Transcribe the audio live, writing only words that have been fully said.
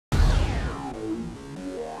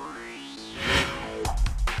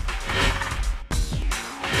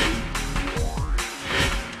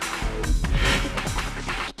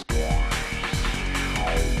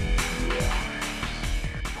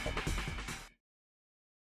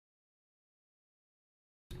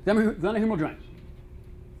Glenohumeral joint.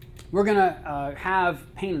 We're going to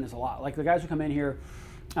have pain in this a lot. Like the guys who come in here,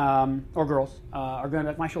 or girls, are going to be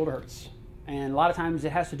like, my shoulder hurts. And a lot of times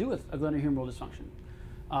it has to do with a glenohumeral dysfunction.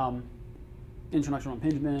 International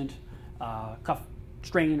impingement, cuff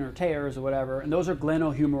strain or tears or whatever, and those are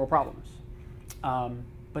glenohumeral problems.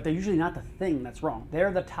 But they're usually not the thing that's wrong.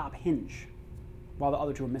 They're the top hinge, while the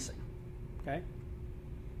other two are missing. Okay?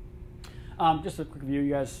 Just a quick review,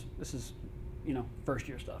 you guys. This is, first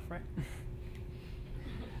year stuff, right?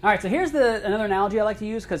 All right, so here's another analogy I like to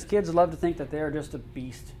use because kids love to think that they're just a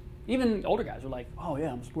beast. Even older guys are like, oh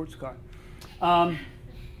yeah, I'm a sports car.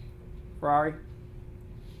 Ferrari.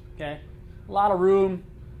 Okay? A lot of room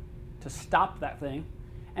to stop that thing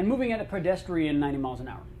and moving at a pedestrian 90 miles an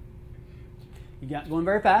hour. You got going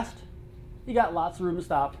very fast. You got lots of room to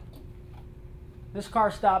stop. This car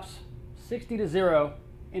stops 60 to 0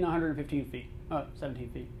 in 115 feet, 17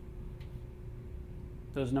 feet.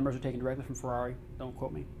 Those numbers are taken directly from Ferrari. Don't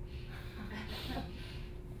quote me.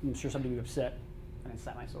 I'm sure somebody would be upset when I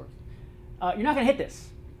cite my source. You're not going to hit this.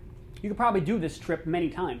 You could probably do this trip many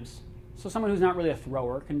times. So someone who's not really a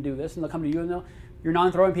thrower can do this, and they'll come to you and you're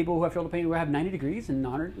non-throwing people who have shoulder pain who have 90 degrees and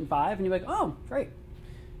 105, and you're like, oh, great.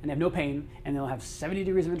 And they have no pain, and they'll have 70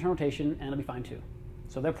 degrees of internal rotation, and it'll be fine too.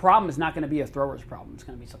 So their problem is not going to be a thrower's problem. It's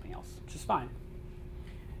going to be something else, which is fine.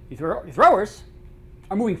 Your throwers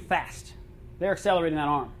are moving fast. They're accelerating that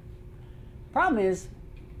arm. Problem is,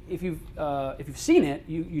 if you've seen it,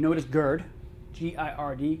 you know it as GIRD,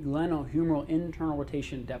 G-I-R-D, glenohumeral internal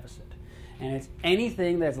rotation deficit. And it's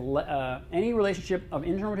anything that's any relationship of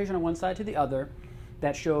internal rotation on one side to the other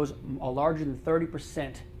that shows a larger than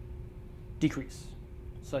 30% decrease.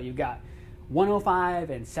 So you've got 105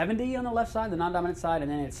 and 70 on the left side, the non-dominant side,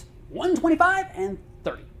 and then it's 125 and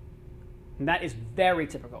 30. And that is very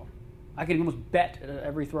typical. I can almost bet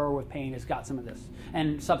every thrower with pain has got some of this,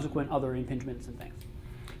 and subsequent other impingements and things.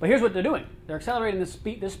 But here's what they're doing. They're accelerating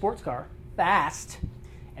this sports car fast,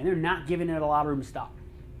 and they're not giving it a lot of room to stop.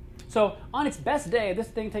 So on its best day, this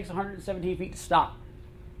thing takes 117 feet to stop.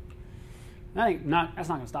 That's not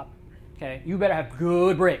going to stop. Okay, you better have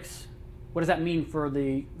good brakes. What does that mean for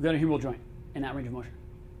the glenohumeral joint in that range of motion?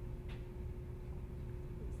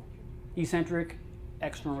 Eccentric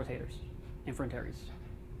external rotators, inferentaries.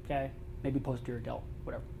 Okay, maybe posterior delt,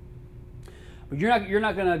 whatever. But you're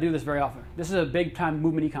not going to do this very often. This is a big time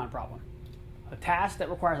movement econ problem. A task that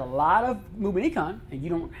requires a lot of movement econ, and you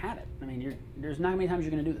don't have it. I mean, there's not many times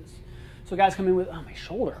you're going to do this. So guys come in with, oh, my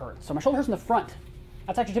shoulder hurts. So my shoulder hurts in the front.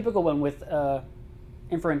 That's actually a typical one with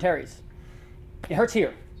inferentaries. It hurts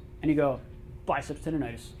here. And you go, biceps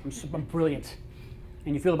tendonitis. I'm brilliant.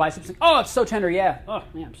 And you feel the biceps, like, oh, it's so tender, yeah. Oh,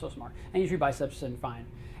 man, I'm so smart. And you treat biceps and fine.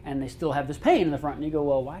 And they still have this pain in the front. And you go,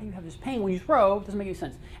 well, why do you have this pain when you throw? It doesn't make any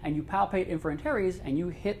sense. And you palpate inferentaries, and you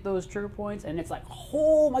hit those trigger points, and it's like,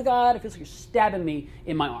 oh, my God, it feels like you're stabbing me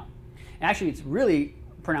in my arm. And actually, it's really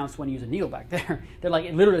pronounced when you use a needle back there. They're like,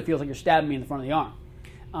 it literally feels like you're stabbing me in the front of the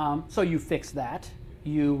arm. So you fix that.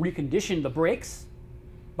 You recondition the brakes,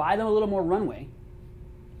 buy them a little more runway,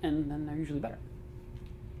 and then they're usually better.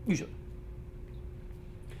 Usually.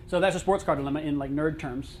 So that's a sports car dilemma in like nerd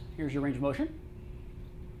terms. Here's your range of motion.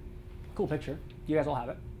 Cool picture. You guys all have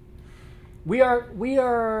it. We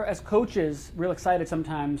are as coaches real excited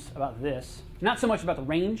sometimes about this. Not so much about the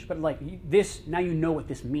range, but like this. Now you know what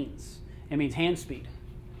this means. It means hand speed,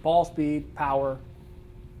 ball speed, power,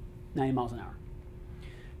 90 miles an hour.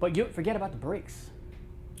 But you forget about the brakes.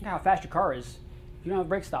 Look how fast your car is. If you don't have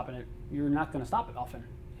brakes stopping it, you're not going to stop it often.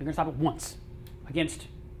 You're going to stop it once against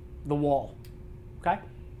the wall. Okay?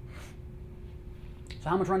 So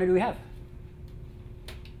how much runway do we have?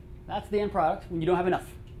 That's the end product when you don't have enough.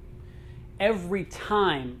 Every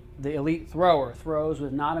time the elite thrower throws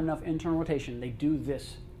with not enough internal rotation, they do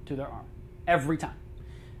this to their arm. Every time.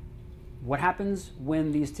 What happens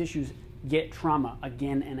when these tissues get trauma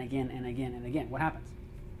again and again and again and again? What happens?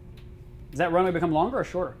 Does that runway become longer or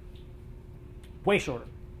shorter? Way shorter.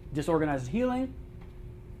 Disorganized healing.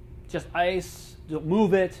 Just ice. Don't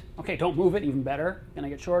move it. Okay, don't move it. Even better. Gonna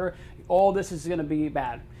get shorter. All this is going to be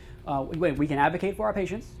bad. We can advocate for our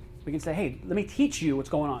patients. We can say, hey, let me teach you what's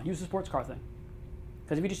going on. Use the sports car thing.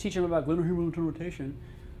 Because if you just teach them about glenohumeral internal rotation,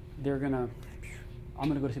 they're going to, I'm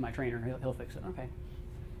going to go see my trainer. He'll fix it. Okay.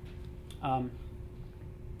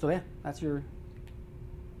 So yeah, that's your,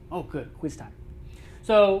 oh good, quiz time.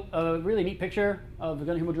 So a really neat picture of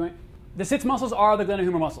the glenohumeral joint. The sits muscles are the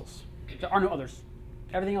glenohumeral muscles. There are no others.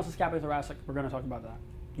 Everything else is scapulothoracic. We're going to talk about that.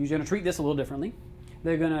 You're going to treat this a little differently.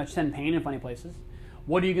 They're going to send pain in funny places.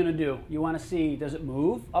 What are you going to do? You want to see, does it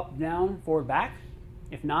move up, down, forward, back?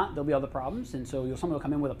 If not, there'll be other problems. And so someone will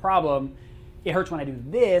come in with a problem, it hurts when I do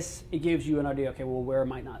this, it gives you an idea, okay, well,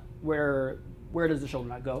 where does the shoulder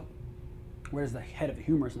not go? Where does the head of the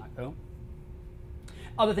humerus not go?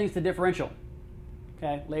 Other things to differential,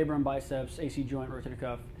 okay, labrum, biceps, AC joint, rotator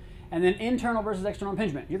cuff, and then internal versus external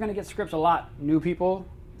impingement. You're going to get scripts a lot. New people,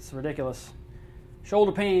 it's ridiculous.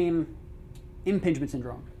 Shoulder pain, impingement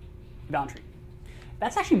syndrome, boundary.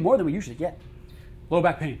 That's actually more than we usually get. Low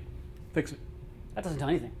back pain, fix it. That doesn't tell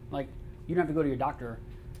anything. Like, you don't have to go to your doctor,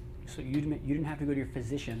 so you didn't have to go to your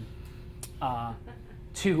physician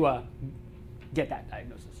to get that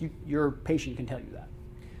diagnosis. Your patient can tell you that.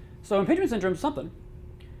 So impingement syndrome is something,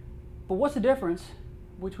 but what's the difference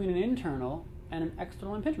between an internal and an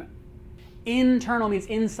external impingement? Internal means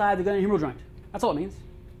inside the glenohumeral joint. That's all it means.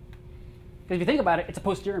 Because if you think about it, it's a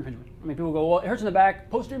posterior impingement. I mean, people go, well, it hurts in the back,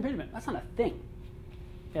 posterior impingement. That's not a thing.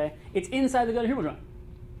 Okay? It's inside the glenohumeral joint.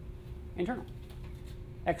 Internal.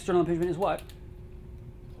 External impingement is what?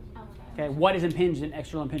 Okay, what is impinged in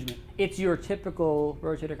external impingement? It's your typical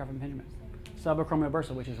rotator cuff impingement. Subacromial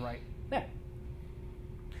bursa, which is right there.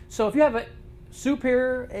 So if you have a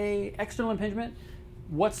superior, external impingement,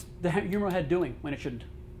 what's the humeral head doing when it shouldn't?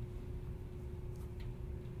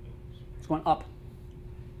 It's going up.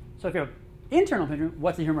 So if you have internal impingement,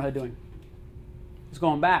 what's the humeral head doing? It's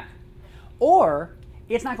going back. Or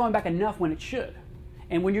it's not going back enough when it should.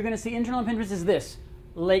 And when you're going to see internal impingements is this,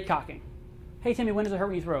 late cocking. Hey, Timmy, when does it hurt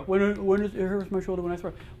when you throw? When does it hurt my shoulder when I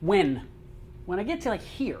throw? When I get to like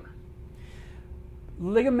here,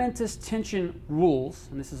 ligamentous tension rules,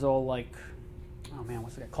 and this is all like, oh man,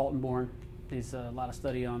 what's it called? Kaltenborn. There's a lot of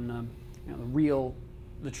study on the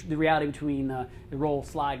reality between the roll,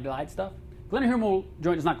 slide, glide stuff. Glenohumeral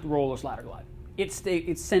joint is not roll or slide or glide. It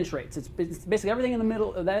centrates. It's basically everything in the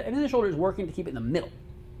middle of that. Everything in the shoulder is working to keep it in the middle.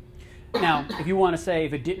 Now, if you want to say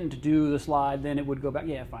if it didn't do the slide, then it would go back.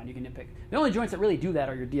 Yeah, fine, you can nitpick. The only joints that really do that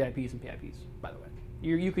are your DIPs and PIPs, by the way.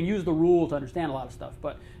 You can use the rule to understand a lot of stuff,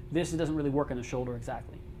 but this doesn't really work in the shoulder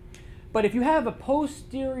exactly. But if you have a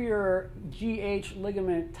posterior GH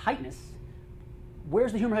ligament tightness,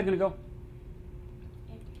 where's the humeral head going to go?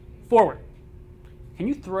 Forward. Can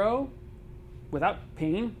you throw without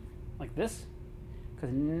pain like this?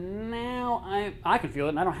 Because now I can feel it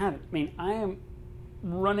and I don't have it. I mean, I am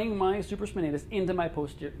running my supraspinatus into my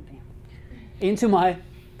posterior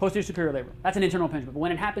superior labrum. That's an internal impingement. But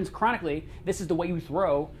when it happens chronically, this is the way you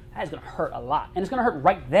throw, that is going to hurt a lot. And it's going to hurt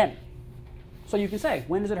right then. So you can say,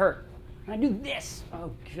 when does it hurt? When I do this.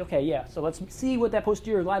 Oh, okay, yeah. So let's see what that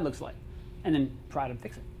posterior glide looks like. And then try to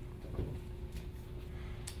fix it.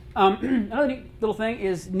 Another neat little thing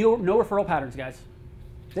is no referral patterns, guys.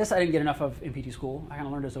 This I didn't get enough of in PT school. I kind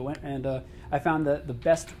of learned as I went. And I found that the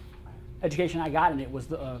best education I got in it was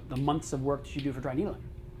the months of work that you do for dry needling.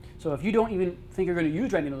 So if you don't even think you're going to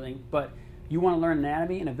use dry needling, but you want to learn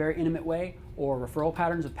anatomy in a very intimate way or referral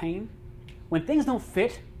patterns of pain, when things don't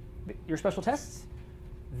fit your special tests,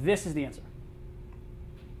 this is the answer.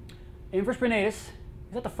 Infraspinatus is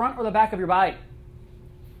at the front or the back of your body.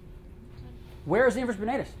 Where is the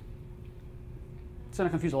infraspinatus? It's going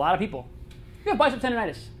to confuse a lot of people. You have bicep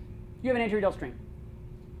tendonitis. You have an anterior delt strain.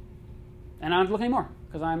 And I don't have to look anymore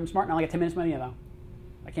because I'm smart and I only get 10 minutes with you now.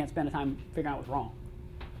 I can't spend the time figuring out what's wrong.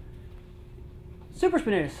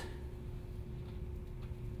 Supraspinatus.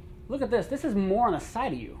 Look at this. This is more on the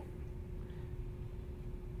side of you.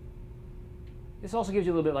 This also gives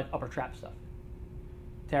you a little bit like upper trap stuff.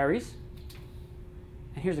 Teres.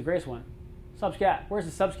 And here's the greatest one. Subscap. Where's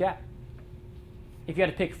the subscap? If you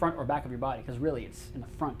had to pick front or back of your body, because really it's in the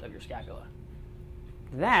front of your scapula.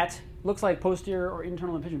 That looks like posterior or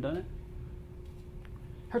internal impingement, doesn't it?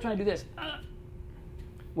 Hurts when I do this.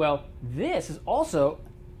 Well, this is also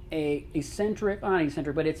a eccentric, not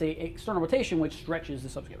eccentric, but it's a external rotation which stretches the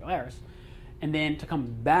subscapularis. And then to come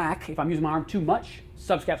back, if I'm using my arm too much,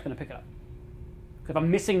 subscap's going to pick it up. If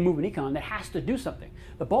I'm missing movement econ, that has to do something.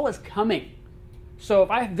 The ball is coming. So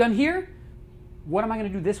if I've done here, what am I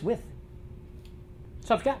going to do this with?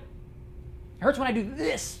 Subscap. It hurts when I do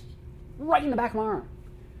this, right in the back of my arm.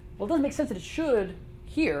 Well, it doesn't make sense that it should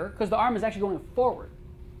here, because the arm is actually going forward.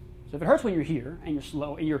 So if it hurts when you're here, and you're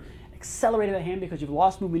slow, and you're accelerating that hand because you've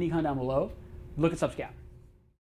lost movement econ down below, look at subscap.